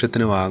 15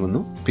 ലക്ഷത്തിന്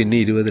വാങ്ങുന്നു, പിന്നെ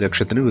 20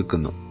 ലക്ഷത്തിന്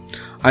വിൽക്കുന്നു.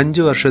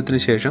 5 വർഷത്തിന്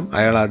ശേഷം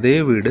അയാൾ അതേ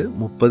വീട്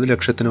 30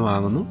 ലക്ഷത്തിന്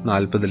വാങ്ങുന്നു,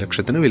 40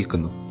 ലക്ഷത്തിന്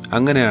വിൽക്കുന്നു.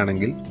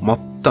 അങ്ങനെയാണെങ്കിൽ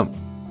മൊത്തം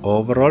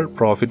ഓവറോൾ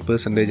പ്രോഫിറ്റ്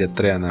പെർസെൻറ്റേജ്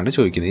എത്രയാണെന്നാണ്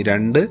ചോദിക്കുന്നത്. ഈ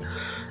രണ്ട്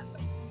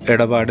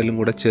ഇടപാടിലും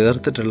കൂടെ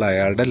ചേർത്തിട്ടുള്ള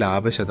അയാളുടെ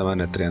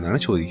ലാഭശതമാനം എത്രയാണെന്നാണ്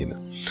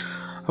ചോദിക്കുന്നത്.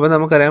 അപ്പോൾ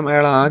നമുക്കറിയാം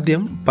അയാൾ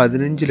ആദ്യം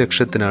 15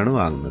 ലക്ഷത്തിനാണ്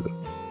വാങ്ങുന്നത്,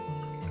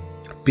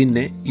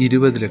 പിന്നെ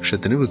 20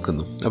 ലക്ഷത്തിന്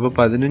വിൽക്കുന്നു. അപ്പോൾ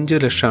 15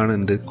 ലക്ഷമാണ്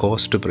എന്ത്?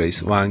 കോസ്റ്റ്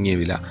പ്രൈസ്, വാങ്ങിയ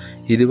വില.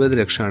 20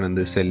 ലക്ഷമാണ്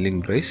എന്ത്?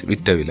 സെല്ലിംഗ് പ്രൈസ്,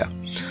 വിറ്റ വില.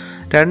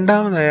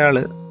 രണ്ടാമത് അയാൾ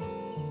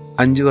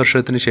 5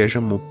 വർഷത്തിന്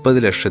ശേഷം 30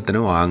 ലക്ഷത്തിന്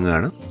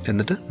വാങ്ങുകയാണ്,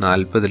 എന്നിട്ട്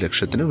 40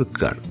 ലക്ഷത്തിന്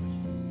വിൽക്കുകയാണ്.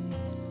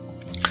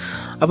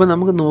 അപ്പോൾ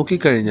നമുക്ക്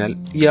നോക്കിക്കഴിഞ്ഞാൽ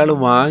ഇയാൾ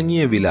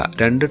വാങ്ങിയ വില,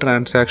 രണ്ട്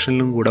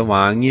ട്രാൻസാക്ഷനിലും കൂടെ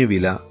വാങ്ങിയ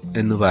വില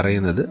എന്ന്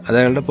പറയുന്നത് അത്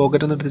അയാളുടെ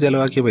പോക്കറ്റിൽ നിന്ന് എടുത്ത്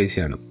ചിലവാക്കിയ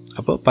പൈസയാണ്.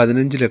 അപ്പോൾ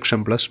 15 ലക്ഷം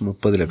പ്ലസ്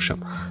 30 ലക്ഷം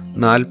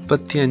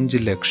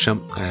 45 ലക്ഷം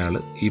അയാൾ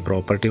ഈ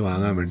പ്രോപ്പർട്ടി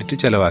വാങ്ങാൻ വേണ്ടിയിട്ട്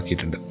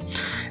ചിലവാക്കിയിട്ടുണ്ട്.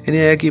 ഇനി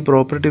അയാൾക്ക് ഈ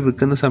പ്രോപ്പർട്ടി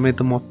വിൽക്കുന്ന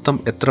സമയത്ത് മൊത്തം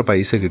എത്ര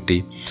പൈസ കിട്ടി?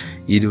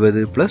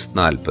 20 പ്ലസ്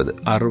 40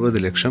 60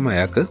 ലക്ഷം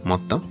അയാൾക്ക്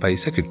മൊത്തം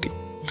പൈസ കിട്ടി.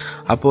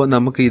 അപ്പോൾ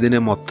നമുക്ക്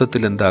ഇതിനെ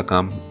മൊത്തത്തിൽ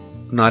എന്താക്കാം?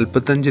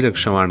 45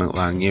 ലക്ഷമാണ്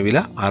വാങ്ങിയ വില,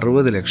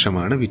 60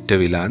 ലക്ഷമാണ് വിറ്റ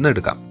വില എന്ന്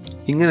എടുക്കാം.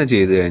 ഇങ്ങനെ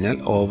ചെയ്തു കഴിഞ്ഞാൽ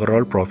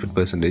ഓവറോൾ പ്രോഫിറ്റ്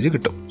പെർസെൻറ്റേജ്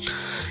കിട്ടും.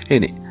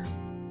 ഇനി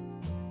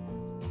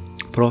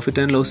പ്രോഫിറ്റ്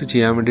ആൻഡ് ലോസ്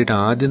ചെയ്യാൻ വേണ്ടിയിട്ട്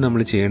ആദ്യം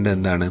നമ്മൾ ചെയ്യേണ്ടത്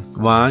എന്താണ്?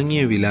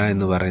 വാങ്ങിയ വില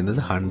എന്ന് പറയുന്നത്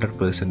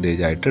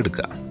 100% ആയിട്ട്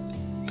എടുക്കുക.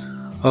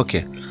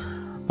 ഓക്കെ,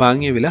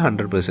 വാങ്ങിയ വില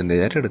 100%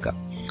 ആയിട്ട് എടുക്കുക.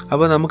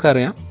 അപ്പോൾ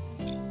നമുക്കറിയാം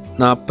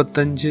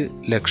 45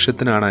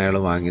 ലക്ഷത്തിനാണ് അയാൾ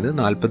വാങ്ങിയത്,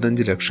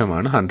 45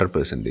 ലക്ഷമാണ്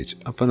 100%.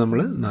 അപ്പോൾ നമ്മൾ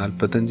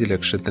 45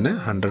 ലക്ഷത്തിന്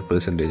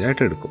 100%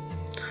 ആയിട്ട് എടുക്കും.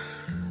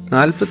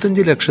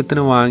 45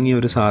 ലക്ഷത്തിന് വാങ്ങിയ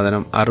ഒരു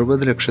സാധനം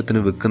 60 ലക്ഷത്തിന്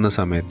വിൽക്കുന്ന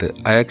സമയത്ത്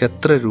അയാൾക്ക്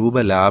എത്ര രൂപ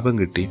ലാഭം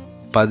കിട്ടി?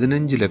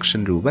 15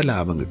 ലക്ഷം രൂപ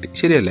ലാഭം കിട്ടി.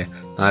 ശരിയല്ലേ?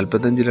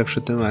 45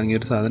 ലക്ഷത്തിന്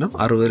വാങ്ങിയൊരു സാധനം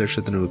 60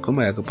 ലക്ഷത്തിന് വിൽക്കും,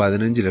 അയാൾക്ക്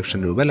 15 ലക്ഷം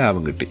രൂപ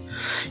ലാഭം കിട്ടി.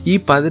 ഈ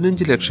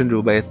 15 ലക്ഷം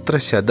രൂപ എത്ര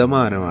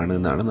ശതമാനമാണ്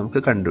എന്നാണ് നമുക്ക്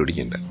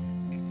കണ്ടുപിടിക്കേണ്ടത്.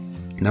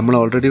 നമ്മൾ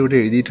ഓൾറെഡി ഇവിടെ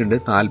എഴുതിയിട്ടുണ്ട്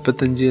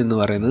 45 എന്ന്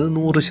പറയുന്നത്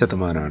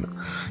 100%.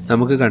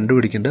 നമുക്ക്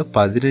കണ്ടുപിടിക്കേണ്ടത്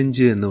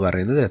 15 എന്ന്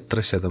പറയുന്നത് എത്ര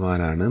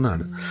ശതമാനമാണ്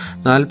എന്നാണ്.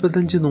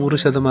 45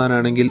 100%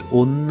 ആണെങ്കിൽ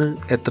 1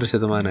 എത്ര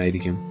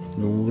ശതമാനമായിരിക്കും?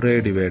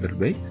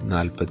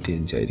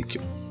 100/45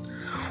 ആയിരിക്കും.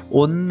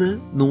 1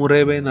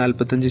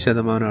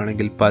 100/45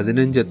 ആണെങ്കിൽ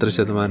 15 എത്ര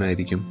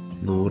ശതമാനമായിരിക്കും?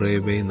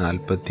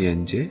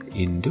 100/45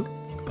 ×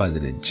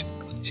 15.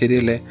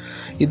 ശരിയല്ലേ?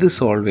 ഇത്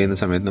സോൾവ് ചെയ്യുന്ന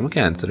സമയത്ത് നമുക്ക്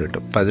ആൻസർ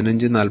കിട്ടും.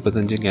 15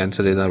 45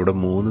 ക്യാൻസൽ ചെയ്താൽ അവിടെ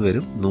 3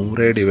 വരും.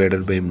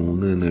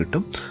 100/3 എന്ന്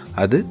കിട്ടും.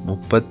 അത്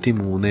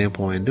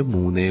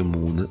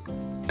 33.33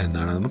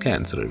 എന്നാണ് നമുക്ക്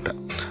ആൻസർ കിട്ടുക.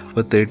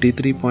 അപ്പോൾ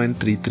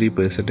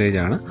 33.33%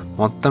 ആണ്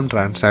മൊത്തം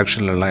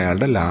ട്രാൻസാക്ഷനിലുള്ള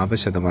അയാളുടെ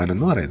ലാഭശതമാനം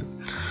എന്ന് പറയുന്നത്.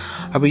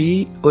 അപ്പോൾ ഈ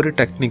ഒരു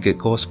ടെക്നിക്ക്,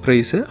 കോസ്റ്റ്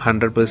പ്രൈസ്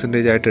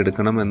 100% ആയിട്ട്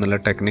എടുക്കണം എന്നുള്ള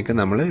ടെക്നിക്ക്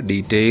നമ്മൾ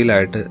ഡീറ്റെയിൽ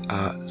ആയിട്ട് ആ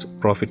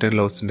പ്രോഫിറ്റ് ആൻഡ്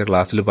ലോസിൻ്റെ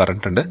ക്ലാസ്സിൽ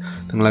പറഞ്ഞിട്ടുണ്ട്.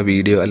 നിങ്ങൾ ആ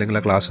വീഡിയോ അല്ലെങ്കിൽ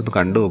ആ ക്ലാസ് ഒന്ന്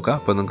കണ്ടു നോക്കുക,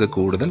 അപ്പോൾ നിങ്ങൾക്ക്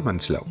കൂടുതൽ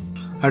മനസ്സിലാവും.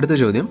 അടുത്ത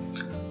ചോദ്യം,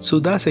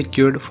 Sudha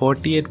secured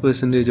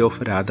 48% of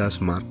Radhas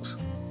marks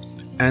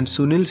and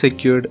Sunil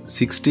secured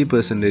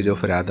 60% of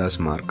Radha's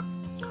mark.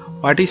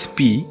 What is P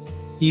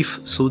if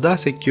Sudha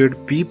secured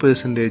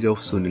P% of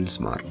Sunil's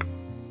mark?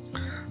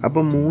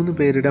 അപ്പോൾ 3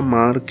 പേരുടെ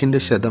മാർക്കിൻ്റെ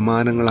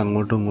ശതമാനങ്ങൾ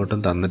അങ്ങോട്ടും ഇങ്ങോട്ടും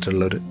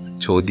തന്നിട്ടുള്ളൊരു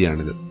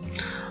ചോദ്യമാണിത്.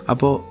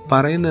 അപ്പോൾ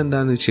പറയുന്നത്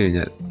എന്താണെന്ന് വെച്ച്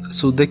കഴിഞ്ഞാൽ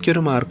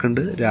സുധയ്ക്കൊരു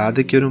മാർക്കുണ്ട്,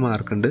 രാധയ്ക്കൊരു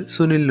മാർക്കുണ്ട്,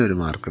 സുനിലിനൊരു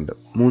മാർക്കുണ്ട്.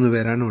 3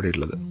 പേരാണ് ഇവിടെ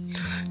ഉള്ളത്.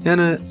 ഞാൻ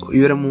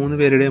ഇവരെ 3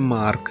 പേരുടെയും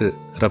മാർക്ക്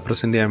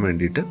റെപ്രസെൻ്റ് ചെയ്യാൻ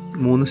വേണ്ടിയിട്ട്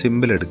 3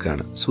 സിമ്പിൾ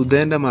എടുക്കുകയാണ്.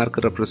 സുധേൻ്റെ മാർക്ക്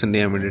റെപ്രസെൻ്റ്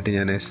ചെയ്യാൻ വേണ്ടിയിട്ട്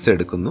ഞാൻ S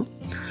എടുക്കുന്നു.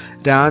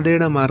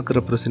 രാധയുടെ മാർക്ക്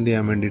റെപ്രസെൻ്റ്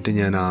ചെയ്യാൻ വേണ്ടിയിട്ട്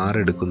ഞാൻ R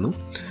എടുക്കുന്നു.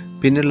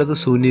 പിന്നുള്ളത്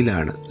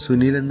സുനിലാണ്.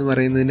 സുനിൽ എന്ന്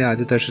പറയുന്നതിൻ്റെ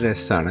ആദ്യത്തെ അക്ഷരം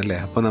S ആണ് അല്ലേ.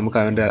 അപ്പോൾ നമുക്ക്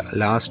അവൻ്റെ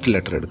ലാസ്റ്റ്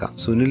ലെറ്റർ എടുക്കാം.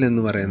 സുനിൽ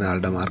എന്ന് പറയുന്ന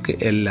ആളുടെ മാർക്ക്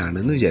L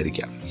ആണെന്ന്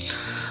വിചാരിക്കാം.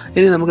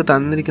 ഇനി നമുക്ക്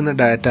തന്നിരിക്കുന്ന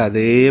ഡാറ്റ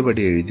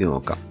അതേപടി എഴുതി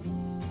നോക്കാം.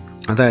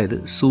 അതായത്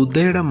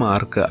സുധയുടെ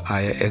മാർക്ക്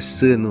ആയ S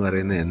എന്ന്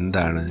പറയുന്നത്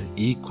എന്താണ്?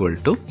 ഈക്വൽ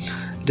ടു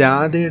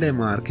രാധയുടെ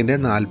മാർക്കിൻ്റെ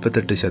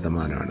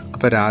 48%.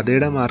 അപ്പോൾ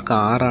രാധയുടെ മാർക്ക്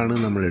 6 ആണ്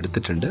നമ്മൾ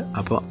എടുത്തിട്ടുണ്ട്.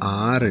 അപ്പോൾ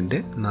 6ൻ്റെ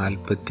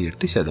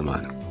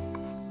 48%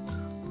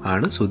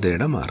 ആണ്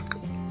സുധയുടെ മാർക്ക്.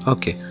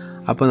 ഓക്കെ,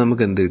 അപ്പോൾ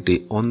നമുക്ക് എന്ത് കിട്ടി?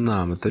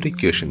 ഒന്നാമത്തെ ഒരു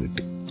ഇക്വേഷൻ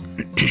കിട്ടി.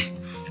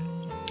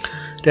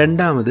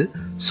 രണ്ടാമത്,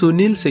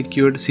 Sunil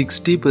secured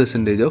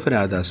 60% of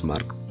Radhas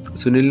mark.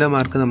 സുനിലിൻ്റെ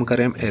mark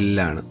നമുക്കറിയാം L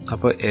ആണ്.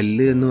 അപ്പോൾ L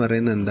എന്ന്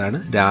പറയുന്നത് എന്താണ്?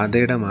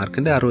 രാധയുടെ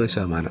മാർക്കിൻ്റെ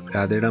 60%.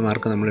 രാധയുടെ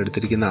മാർക്ക് നമ്മൾ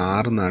എടുത്തിരിക്കുന്ന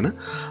 6 എന്നാണ്.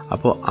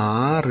 അപ്പോൾ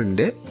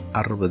 6ൻ്റെ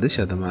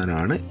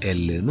 60%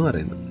 L എന്ന്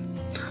പറയുന്നത്.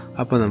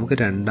 അപ്പോൾ നമുക്ക്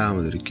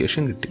രണ്ടാമതൊരു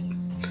ഇക്വേഷൻ കിട്ടി.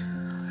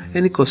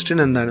 ഇനി ക്വസ്റ്റ്യൻ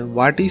എന്താണ്?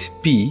 What is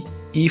P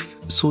if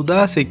Sudha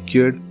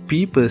secured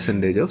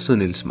P% of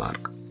Sunil's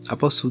mark.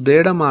 അപ്പോൾ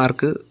സുധയുടെ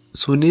മാർക്ക്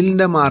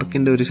സുനിലിൻ്റെ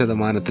മാർക്കിൻ്റെ ഒരു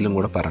ശതമാനത്തിലും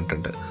കൂടെ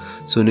പറഞ്ഞിട്ടുണ്ട്.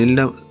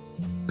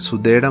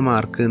 സുധയുടെ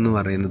മാർക്ക് എന്ന്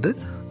പറയുന്നത്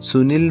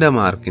സുനിലിൻ്റെ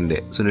മാർക്ക്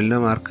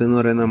എന്ന്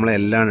പറയുന്നത് നമ്മൾ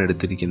L ആണ്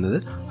എടുത്തിരിക്കുന്നത്.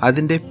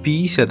 അതിൻ്റെ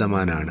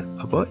P%.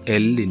 അപ്പോൾ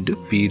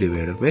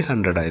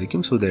L/P/100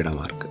 ആയിരിക്കും സുധയുടെ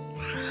മാർക്ക്.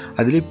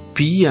 അതിൽ P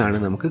ആണ്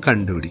നമുക്ക്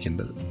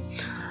കണ്ടുപിടിക്കേണ്ടത്.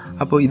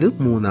 അപ്പോൾ ഇത്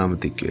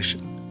മൂന്നാമത്തെ ഇക്വേഷൻ.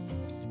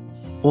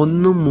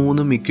 1ഉം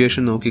 3ഉം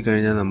ഇക്വേഷൻ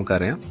നോക്കിക്കഴിഞ്ഞാൽ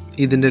നമുക്കറിയാം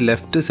ഇതിൻ്റെ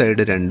ലെഫ്റ്റ്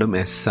സൈഡ് രണ്ടും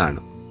S ആണ്,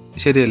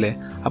 ശരിയല്ലേ?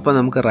 അപ്പോൾ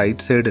നമുക്ക്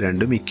റൈറ്റ് സൈഡ്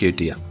രണ്ടും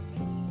ഇക്വേറ്റ് ചെയ്യാം.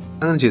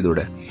 അങ്ങനെ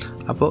ചെയ്തൂടെ?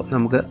 അപ്പോൾ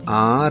നമുക്ക്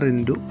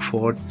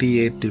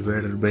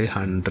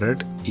R/48/100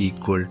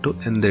 ഈക്വൽ ടു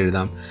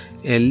എന്തെഴുതാം?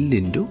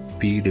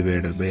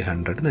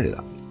 L/P/100 എന്ന്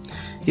എഴുതാം.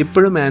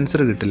 ഇപ്പോഴും ആൻസർ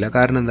കിട്ടില്ല.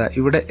 കാരണം എന്താ?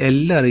 ഇവിടെ L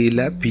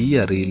അറിയില്ല, P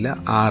അറിയില്ല,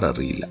 R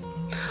അറിയില്ല.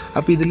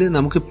 അപ്പോൾ ഇതിൽ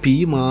നമുക്ക് P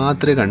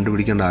മാത്രമേ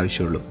കണ്ടുപിടിക്കേണ്ട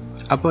ആവശ്യമുള്ളൂ.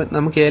 അപ്പോൾ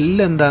നമുക്ക് L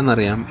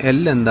എന്താണെന്നറിയാം. L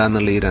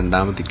എന്താണെന്നുള്ള ഈ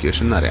രണ്ടാമത്തെ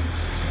ഇക്വേഷൻ എന്നറിയാം.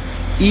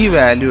 ഈ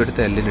വാല്യൂ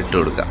എടുത്ത് L-ന് ഇട്ട്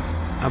കൊടുക്കാം.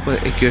 അപ്പോൾ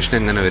ഇക്വേഷൻ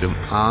എങ്ങനെ വരും?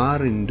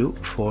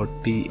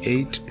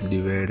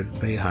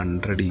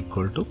 R/48/100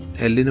 ഈക്വൽ ടു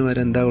L-ന് വരെ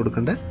എന്താ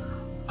കൊടുക്കേണ്ടത്?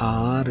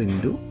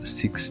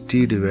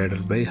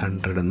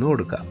 R/60/100 എന്ന്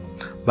കൊടുക്കുക.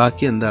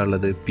 ബാക്കി എന്താ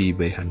ഉള്ളത്?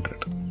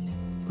 P/100.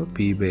 അപ്പോൾ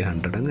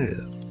P/100 അങ്ങ്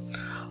എഴുതാം.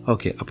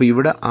 ഓക്കെ, അപ്പോൾ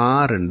ഇവിടെ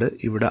R ഉണ്ട്,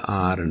 ഇവിടെ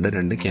R ഉണ്ട്,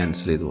 2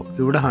 ക്യാൻസൽ ചെയ്തു പോകും.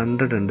 ഇവിടെ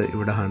 100 ഉണ്ട്,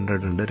 ഇവിടെ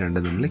 100 ഉണ്ട്, 2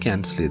 നമ്മൾ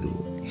ക്യാൻസൽ ചെയ്തു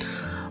പോകും.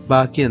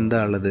 ബാക്കി എന്താ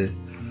ഉള്ളത്?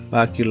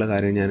 ബാക്കിയുള്ള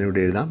കാര്യം ഞാനിവിടെ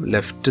എഴുതാം.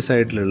 ലെഫ്റ്റ്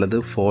സൈഡിലുള്ളത്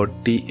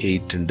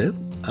 48 ഉണ്ട്,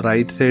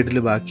 റൈറ്റ് സൈഡിൽ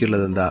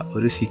ബാക്കിയുള്ളത് എന്താ?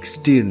 ഒരു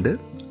 60 ഉണ്ട്,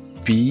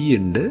 P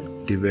ഉണ്ട്,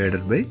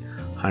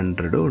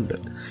 /100 ഉണ്ട്.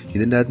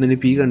 ഇതിൻ്റെ അകത്ത് നിന്ന്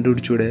P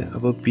കണ്ടുപിടിച്ചൂടെ?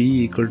 അപ്പോൾ P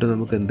ഈക്വൽ ടു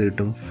നമുക്ക് എന്ത്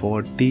കിട്ടും?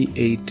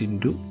 48 ×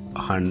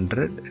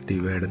 100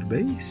 /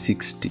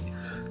 60.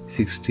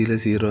 60-ലെ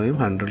 0യും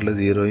 100-ലെ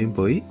 0യും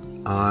പോയി.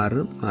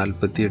 6ഉം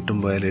 48ഉം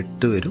പോയാൽ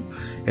 8 വരും.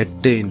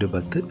 8 ×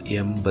 10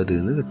 80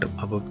 എന്ന് കിട്ടും.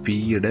 അപ്പോൾ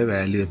P-യുടെ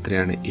വാല്യൂ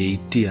എത്രയാണ്?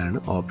 80 ആണ്.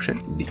 Option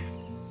D.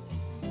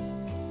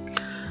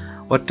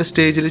 ഒറ്റ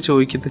സ്റ്റേജിൽ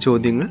ചോദിക്കുന്ന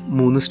ചോദ്യങ്ങൾ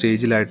 3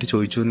 സ്റ്റേജിലായിട്ട്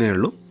ചോദിച്ചു എന്നേ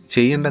ഉള്ളൂ.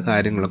 ചെയ്യേണ്ട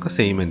കാര്യങ്ങളൊക്കെ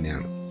സെയിം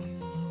തന്നെയാണ്.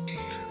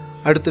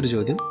 അടുത്തൊരു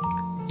ചോദ്യം,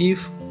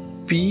 ഇഫ്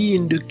P ×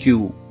 Q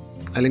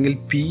അല്ലെങ്കിൽ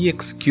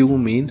PXQ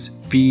means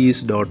P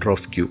is daughter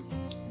of Q,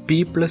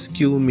 P+Q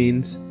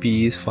means P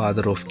is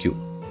father of Q,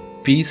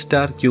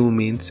 P*Q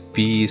means P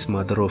is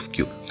mother of Q,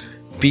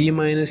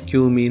 P-Q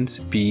means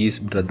P is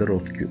brother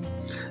of Q.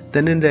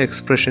 Then in the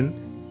expression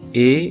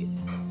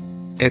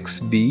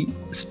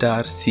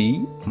AXB*C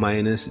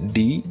minus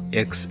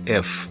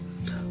DXF,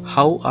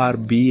 how are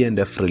B and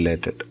F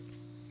related?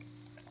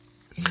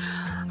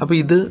 അപ്പോൾ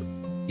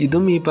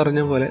ഇതും ഈ പറഞ്ഞ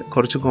പോലെ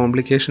കുറച്ച്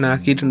complication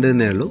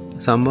ആക്കിയിട്ടുണ്ടെന്നേ ഉള്ളൂ.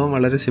 സംഭവം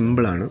വളരെ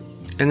സിമ്പിളാണ്.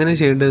 എങ്ങനെ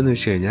ചെയ്യേണ്ടതെന്ന്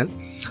വെച്ച് കഴിഞ്ഞാൽ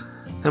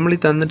നമ്മൾ ഈ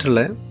തന്നിട്ടുള്ള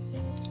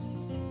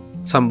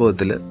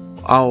സംഭവത്തിൽ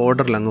ആ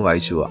ഓർഡറിൽ അങ്ങ്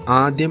വായിച്ചു പോവുക.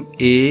 ആദ്യം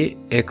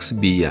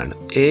AXB ആണ്.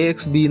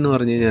 AXB എന്ന്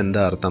പറഞ്ഞു കഴിഞ്ഞാൽ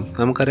എന്താ അർത്ഥം?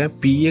 നമുക്കറിയാം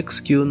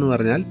PXQ എന്ന്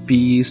പറഞ്ഞാൽ P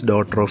is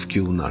daughter of Q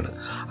എന്നാണ്.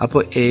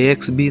 അപ്പോൾ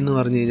AXB എന്ന്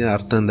പറഞ്ഞു കഴിഞ്ഞാൽ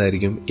അർത്ഥം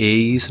എന്തായിരിക്കും? A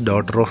is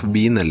daughter of B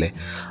എന്നല്ലേ.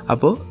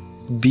 അപ്പോൾ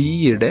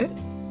Bയുടെ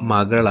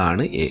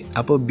മകളാണ് A.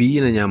 അപ്പോൾ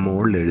Bനെ ഞാൻ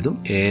മുകളിൽ എഴുതും,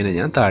 Aനെ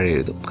ഞാൻ താഴെ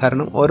എഴുതും.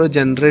 കാരണം ഓരോ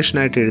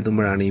ജനറേഷനായിട്ട്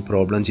എഴുതുമ്പോഴാണ് ഈ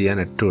പ്രോബ്ലം ചെയ്യാൻ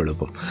ഏറ്റവും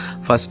എളുപ്പം.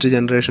 ഫസ്റ്റ്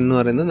ജനറേഷൻ എന്ന്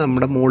പറയുന്നത്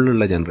നമ്മുടെ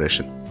മുകളിലുള്ള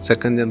ജനറേഷൻ,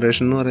 സെക്കൻഡ്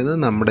ജനറേഷൻ എന്ന് പറയുന്നത്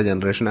നമ്മുടെ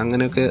ജനറേഷൻ,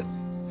 അങ്ങനെയൊക്കെ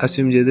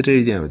അസ്യൂം ചെയ്തിട്ട്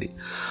എഴുതിയാൽ മതി.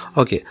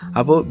 ഓക്കെ,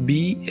 അപ്പോൾ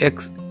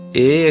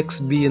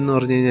AXB എന്ന്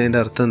പറഞ്ഞു കഴിഞ്ഞാൽ അതിൻ്റെ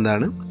അർത്ഥം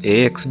എന്താണ്?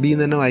 AXB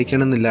എന്ന് തന്നെ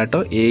വായിക്കണമെന്നില്ല കേട്ടോ,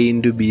 A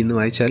 × B എന്ന്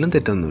വായിച്ചാലും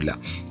തെറ്റൊന്നുമില്ല.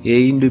 A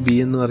 × B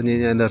എന്ന് പറഞ്ഞു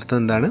കഴിഞ്ഞാൽ അതിൻ്റെ അർത്ഥം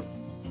എന്താണ്?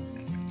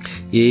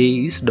 A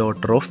is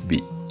daughter of B.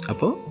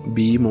 അപ്പോൾ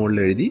ബി മുകളിൽ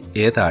എഴുതി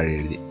എ താഴെ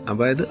എഴുതി.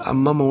 അതായത്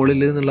അമ്മ മുകളിൽ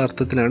എന്നുള്ള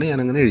അർത്ഥത്തിലാണ്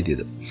ഞാനങ്ങനെ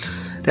എഴുതിയത്.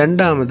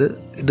 രണ്ടാമത്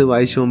ഇത്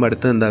വായിച്ചു പോകുമ്പോൾ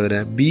അടുത്തത് എന്താ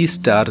വരിക? B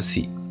star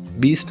C.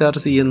 B star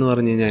C എന്ന്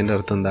പറഞ്ഞു കഴിഞ്ഞാൽ അതിൻ്റെ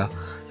അർത്ഥം എന്താ?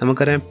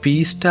 നമുക്കറിയാം P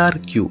star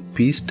Q.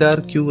 P star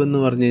Q എന്ന്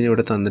പറഞ്ഞു കഴിഞ്ഞാൽ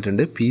ഇവിടെ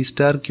തന്നിട്ടുണ്ട്. പി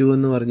സ്റ്റാർ ക്യൂ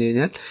എന്ന് പറഞ്ഞു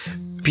കഴിഞ്ഞാൽ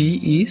P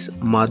is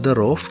mother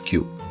of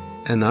Q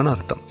എന്നാണ്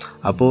അർത്ഥം.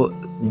 അപ്പോൾ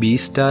ബി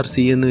സ്റ്റാർ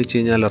സി എന്ന് വെച്ച്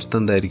കഴിഞ്ഞാൽ അർത്ഥം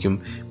എന്തായിരിക്കും?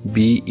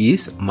 B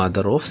is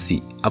mother of C.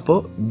 അപ്പോൾ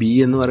ബി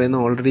എന്ന് പറയുന്ന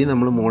ഓൾറെഡി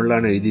നമ്മൾ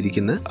മുകളിലാണ്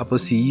എഴുതിയിരിക്കുന്നത്. അപ്പോൾ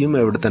സിയും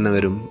എവിടെ തന്നെ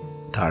വരും?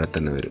 താഴെ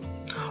തന്നെ വരും.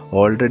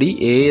 ഓൾറെഡി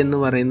എ എന്ന്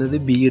പറയുന്നത്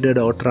ബിയുടെ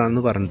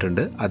ഡോട്ടറാണെന്ന്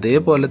പറഞ്ഞിട്ടുണ്ട്.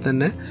 അതേപോലെ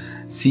തന്നെ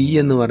സി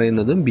എന്ന്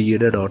പറയുന്നതും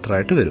ബിയുടെ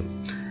ഡോട്ടറായിട്ട് വരും.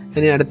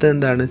 ഇനി അടുത്തത്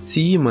എന്താണ്?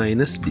 C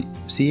minus D.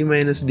 C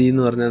minus D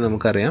എന്ന് പറഞ്ഞാൽ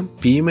നമുക്കറിയാം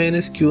പി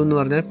മൈനസ് ക്യൂ എന്ന്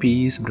പറഞ്ഞാൽ P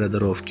is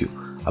brother of Q.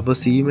 അപ്പോൾ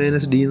സി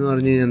മൈനസ് ഡി എന്ന്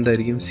പറഞ്ഞു കഴിഞ്ഞാൽ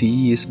എന്തായിരിക്കും? C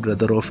is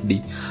brother of D.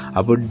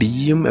 അപ്പോൾ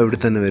ഡിയും എവിടെ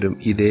തന്നെ വരും?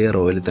 ഇതേ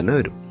റോയിൽ തന്നെ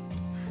വരും.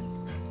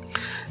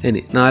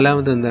 ഇനി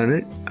നാലാമത് എന്താണ്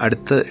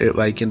അടുത്ത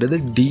വായിക്കേണ്ടത്?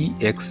 D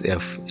X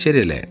F.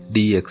 ശരിയല്ലേ?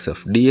 D X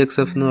F. D X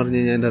F എന്ന് പറഞ്ഞു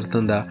കഴിഞ്ഞാൽ അതിൻ്റെ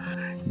അർത്ഥം എന്താ?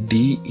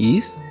 D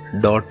is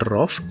daughter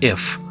of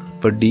F.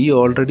 ഇപ്പോൾ ഡി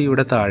ഓൾറെഡി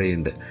ഇവിടെ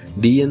താഴെയുണ്ട്.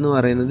 ഡി എന്ന്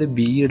പറയുന്നത്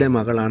ബിയുടെ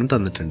മകളാണ്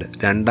തന്നിട്ടുണ്ട്.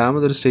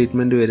 രണ്ടാമതൊരു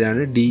സ്റ്റേറ്റ്മെൻറ്റ്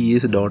വരികയാണ് D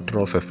is daughter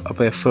of F.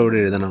 അപ്പോൾ എഫ് എവിടെ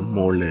എഴുതണം?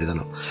 മുകളിൽ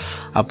എഴുതണം.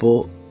 അപ്പോൾ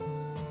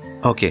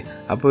ഓക്കെ,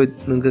 അപ്പോൾ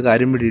നിങ്ങൾക്ക്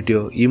കാര്യം പിടികിട്ടിയോ?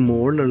 ഈ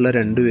മുകളിലുള്ള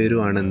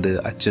രണ്ടുപേരുമാണ് എന്ത്?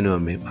 അച്ഛനും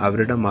അമ്മയും.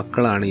 അവരുടെ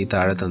മക്കളാണ് ഈ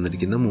താഴെ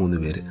തന്നിരിക്കുന്ന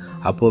 3 പേര്.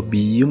 അപ്പോൾ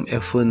ബിയും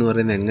എഫ് എന്ന്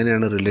പറയുന്നത്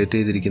എങ്ങനെയാണ് റിലേറ്റ്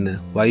ചെയ്തിരിക്കുന്നത്?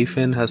 വൈഫ്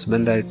ആൻഡ്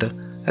ഹസ്ബൻഡായിട്ട്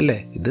അല്ലേ?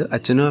 ഇത്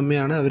അച്ഛനും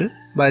അമ്മയാണ്, അവർ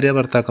ഭാര്യ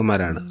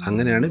ഭർത്താക്കന്മാരാണ്.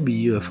 അങ്ങനെയാണ്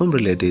ബിയും എഫും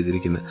റിലേറ്റ്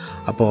ചെയ്തിരിക്കുന്നത്.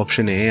 അപ്പോൾ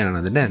ഓപ്ഷൻ എ ആണ്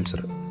അതിൻ്റെ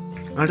ആൻസർ.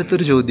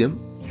 അടുത്തൊരു ചോദ്യം,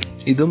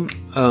 ഇതും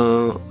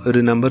ഒരു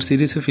നമ്പർ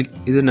സീരീസ്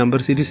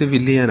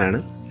ഫില്ല് ചെയ്യാനാണ്.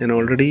 ഞാൻ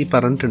ഓൾറെഡി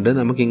പറഞ്ഞിട്ടുണ്ട്,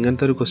 നമുക്ക്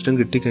ഇങ്ങനത്തെ ഒരു ക്വസ്റ്റ്യൻ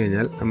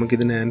കിട്ടിക്കഴിഞ്ഞാൽ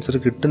നമുക്കിതിന് ആൻസർ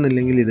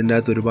കിട്ടുന്നില്ലെങ്കിൽ ഇതിൻ്റെ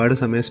അകത്ത് ഒരുപാട്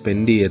സമയം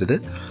സ്പെൻഡ് ചെയ്യരുത്.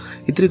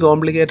 ഇത്തിരി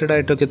കോംപ്ലിക്കേറ്റഡ്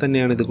ആയിട്ടൊക്കെ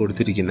തന്നെയാണ് ഇത്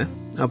കൊടുത്തിരിക്കുന്നത്.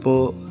 അപ്പോൾ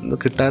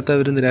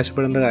കിട്ടാത്തവർ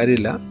നിരാശപ്പെടേണ്ട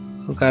കാര്യമില്ല.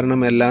 കാരണം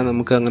എല്ലാം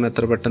നമുക്ക് അങ്ങനെ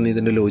അത്ര പെട്ടെന്ന്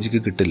ഇതിൻ്റെ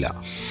ലോജിക്ക് കിട്ടില്ല.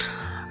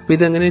 അപ്പോൾ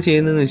ഇതെങ്ങനെ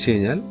ചെയ്യുന്നതെന്ന് വെച്ച്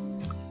കഴിഞ്ഞാൽ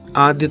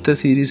ആദ്യത്തെ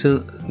സീരീസ്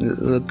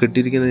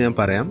കിട്ടിയിരിക്കുന്നത് ഞാൻ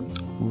പറയാം.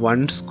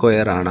 1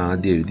 സ്ക്വയർ ആണ്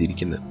ആദ്യം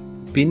എഴുതിയിരിക്കുന്നത്.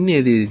 പിന്നെ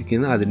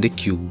എഴുതിയിരിക്കുന്നത് അതിൻ്റെ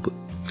ക്യൂബ്.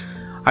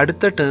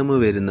 അടുത്ത ടേം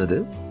വരുന്നത്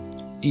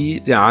ഈ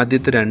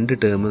ആദ്യത്തെ 2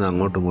 ടേം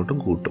അങ്ങോട്ടും ഇങ്ങോട്ടും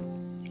കൂട്ടും.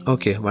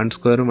 ഓക്കെ, 1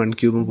 സ്ക്വയറും 1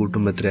 ക്യൂബും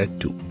കൂട്ടുമ്പോൾ എത്രയാ?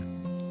 2.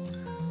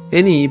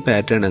 ഇനി ഈ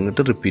പാറ്റേൺ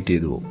അങ്ങോട്ട് റിപ്പീറ്റ്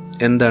ചെയ്തു പോകും.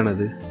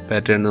 എന്താണത്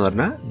പാറ്റേൺ എന്ന്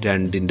പറഞ്ഞാൽ?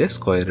 2ൻ്റെ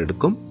സ്ക്വയർ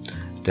എടുക്കും,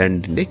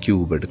 2ൻ്റെ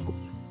ക്യൂബ് എടുക്കും.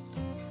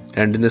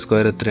 2ൻ്റെ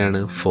സ്ക്വയർ എത്രയാണ്?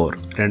 4.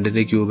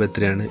 2ൻ്റെ ക്യൂബ്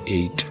എത്രയാണ്?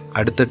 8.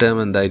 അടുത്ത ടേം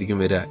എന്തായിരിക്കും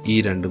വരിക? ഈ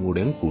 2ഉം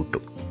കൂടെയും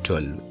കൂട്ടും,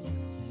 12.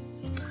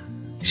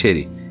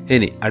 ശരി,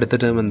 ഇനി അടുത്ത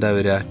ടേം എന്താ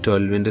വരിക?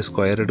 12ൻ്റെ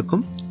സ്ക്വയർ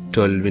എടുക്കും,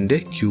 12ൻ്റെ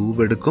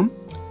ക്യൂബ് എടുക്കും,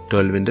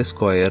 12ൻ്റെ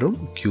സ്ക്വയറും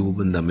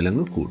ക്യൂബും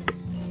തമ്മിലങ്ങ് കൂട്ടും.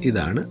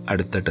 ഇതാണ്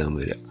അടുത്ത ടേം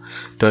വരിക.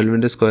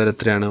 12ൻ്റെ സ്ക്വയർ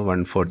എത്രയാണ്?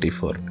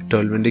 144.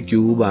 12ൻ്റെ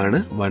ക്യൂബാണ്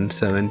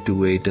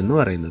 1728 എന്ന്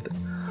പറയുന്നത്.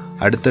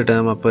 അടുത്ത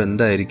ടേം അപ്പോൾ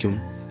എന്തായിരിക്കും?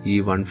 ഈ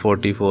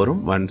 144ഉം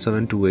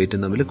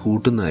 1728ഉം തമ്മിൽ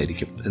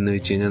കൂട്ടുന്നതായിരിക്കും. എന്ന്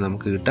വെച്ച് കഴിഞ്ഞാൽ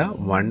നമുക്ക് കിട്ടുക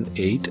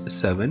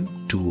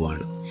 1872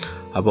 ആണ്.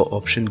 അപ്പോൾ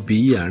ഓപ്ഷൻ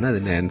ബി ആണ്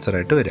അതിൻ്റെ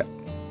ആൻസറായിട്ട് വരിക.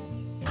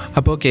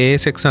 അപ്പോൾ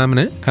KAS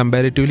എക്സാമിന്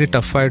കമ്പാരിറ്റീവ്ലി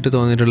ടഫായിട്ട്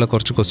തോന്നിയിട്ടുള്ള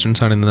കുറച്ച്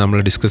ക്വസ്റ്റ്യൻസാണ് ഇന്ന് നമ്മൾ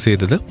ഡിസ്കസ്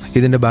ചെയ്തത്.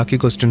 ഇതിൻ്റെ ബാക്കി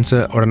ക്വസ്റ്റ്യൻസ്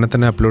ഉടനെ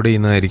തന്നെ അപ്ലോഡ്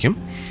ചെയ്യുന്നതായിരിക്കും.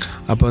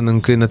 അപ്പോൾ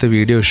നിങ്ങൾക്ക് ഇന്നത്തെ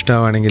വീഡിയോ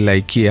ഇഷ്ടമാണെങ്കിൽ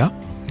ലൈക്ക്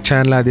ചെയ്യുക.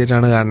 ചാനൽ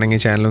ആദ്യമായിട്ടാണ്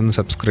കാണണമെങ്കിൽ ചാനലൊന്ന്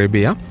സബ്സ്ക്രൈബ്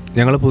ചെയ്യാം.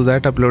 ഞങ്ങൾ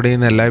പുതുതായിട്ട് അപ്ലോഡ്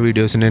ചെയ്യുന്ന എല്ലാ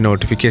വീഡിയോസിൻ്റെയും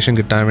നോട്ടിഫിക്കേഷൻ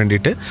കിട്ടാൻ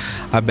വേണ്ടിയിട്ട്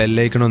ആ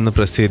ബെല്ലൈക്കൺ ഒന്ന്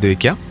പ്രസ് ചെയ്ത്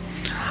വയ്ക്കാം.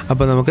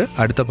 അപ്പോൾ നമുക്ക്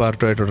അടുത്ത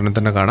പാർട്ടുമായിട്ട് ഉടനെ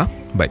തന്നെ കാണാം.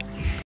 ബൈ.